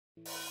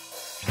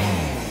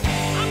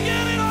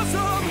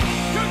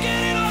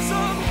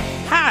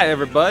Hi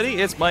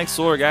everybody, it's Mike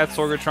Sorg at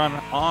Sorgatron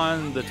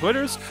on the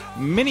Twitters.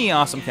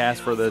 Mini-AwesomeCast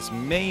for this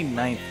May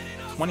 9th,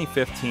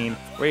 2015.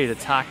 Ready to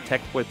talk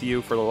tech with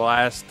you for the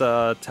last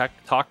tech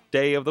talk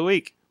day of the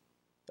week.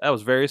 That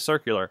was very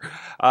circular.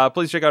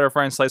 Please check out our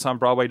friends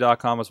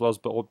sliceonbroadway.com as well as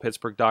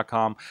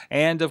oldpittsburgh.com,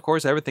 and of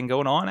course everything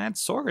going on at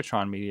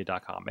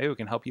sorgatronmedia.com. Maybe we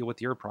can help you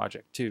with your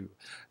project too.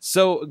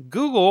 So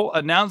Google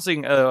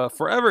announcing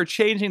forever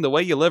changing the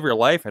way you live your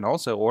life and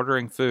also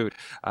ordering food.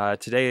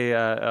 Today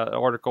an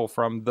article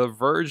from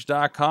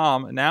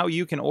theverge.com. Now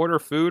you can order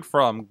food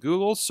from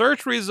Google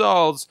search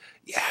results.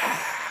 Yeah!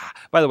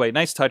 By the way,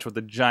 nice touch with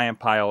the giant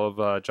pile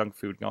of junk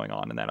food going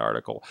on in that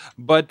article.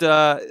 But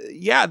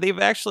yeah, they've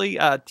actually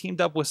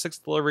teamed up with 6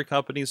 delivery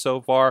companies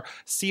so far.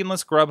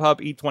 Seamless,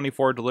 Grubhub,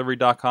 Eat24,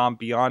 Delivery.com,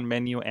 Beyond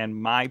Menu, and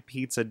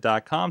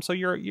MyPizza.com. So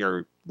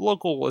your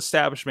local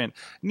establishment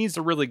needs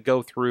to really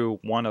go through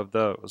one of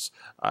those.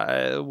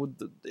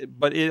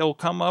 But it'll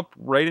come up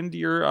right into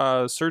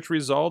your search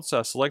results.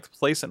 Select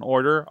place an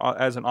order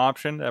as an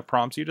option that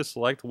prompts you to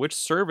select which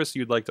service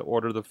you'd like to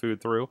order the food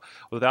through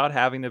without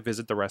having to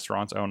visit the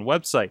restaurant's own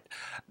website.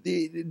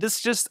 This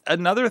is just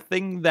another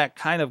thing that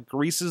kind of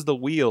greases the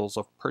wheels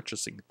of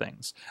purchasing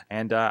things.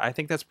 And I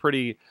think that's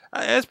pretty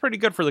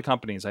good for the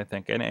companies, I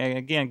think. And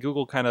again,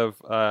 Google kind of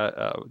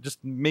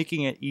just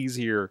making it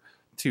easier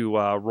to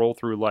roll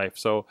through life.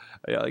 So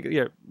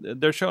yeah,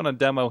 they're showing a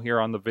demo here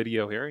on the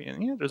video here,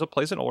 and yeah, there's a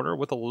place an order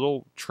with a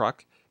little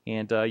truck,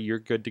 and you're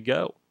good to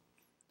go.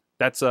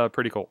 That's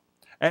pretty cool.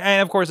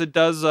 And of course, it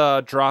does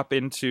drop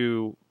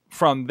into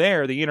from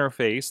there the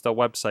interface, the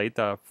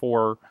website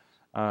for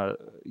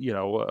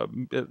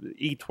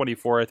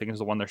Eat24. I think is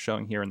the one they're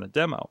showing here in the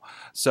demo.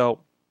 So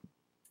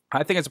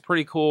I think it's a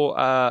pretty cool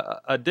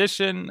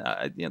addition,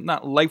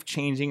 not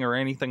life-changing or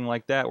anything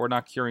like that. We're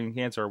not curing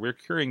cancer. We're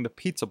curing the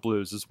pizza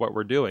blues is what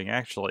we're doing,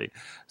 actually.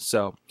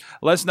 So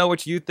let us know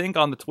what you think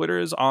on the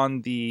Twitters,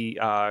 on the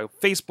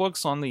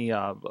Facebooks, on the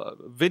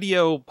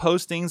video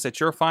postings that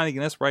you're finding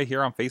this right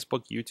here on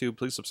Facebook, YouTube.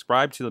 Please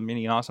subscribe to the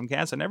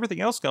Mini-AwesomeCast and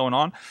everything else going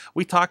on.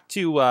 We talked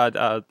to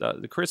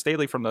Chris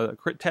Daly from the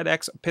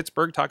TEDx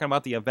Pittsburgh talking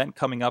about the event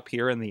coming up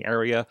here in the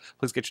area.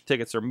 Please get your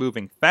tickets. They're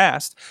moving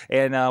fast.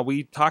 And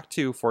we talked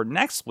to, for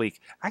next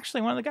week,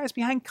 actually one of the guys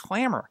behind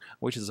Clamor,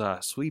 which is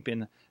sweeping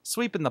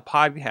the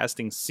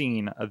podcasting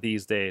scene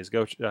these days.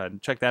 Go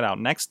check that out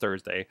next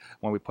Thursday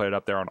when we put it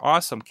up there on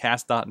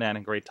awesomecast.net.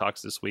 And great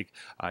talks this week,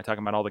 talking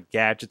about all the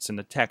gadgets and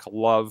the tech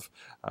love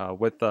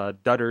with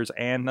Dutters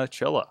and the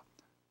Chilla.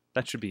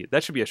 That should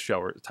be a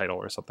show or title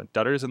or something.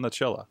 Dutters and the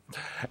Chilla.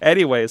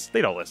 Anyways,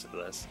 they don't listen to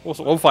this.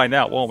 We'll find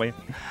out, won't we?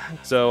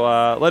 So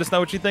let us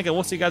know what you think, and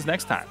we'll see you guys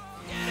next time.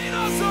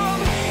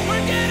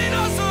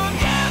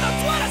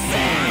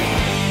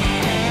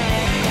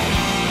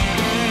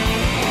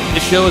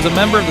 This show is a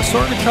member of the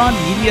Sorgatron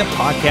Media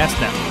Podcast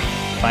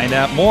Network. Find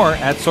out more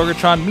at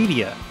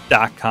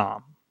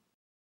sorgatronmedia.com.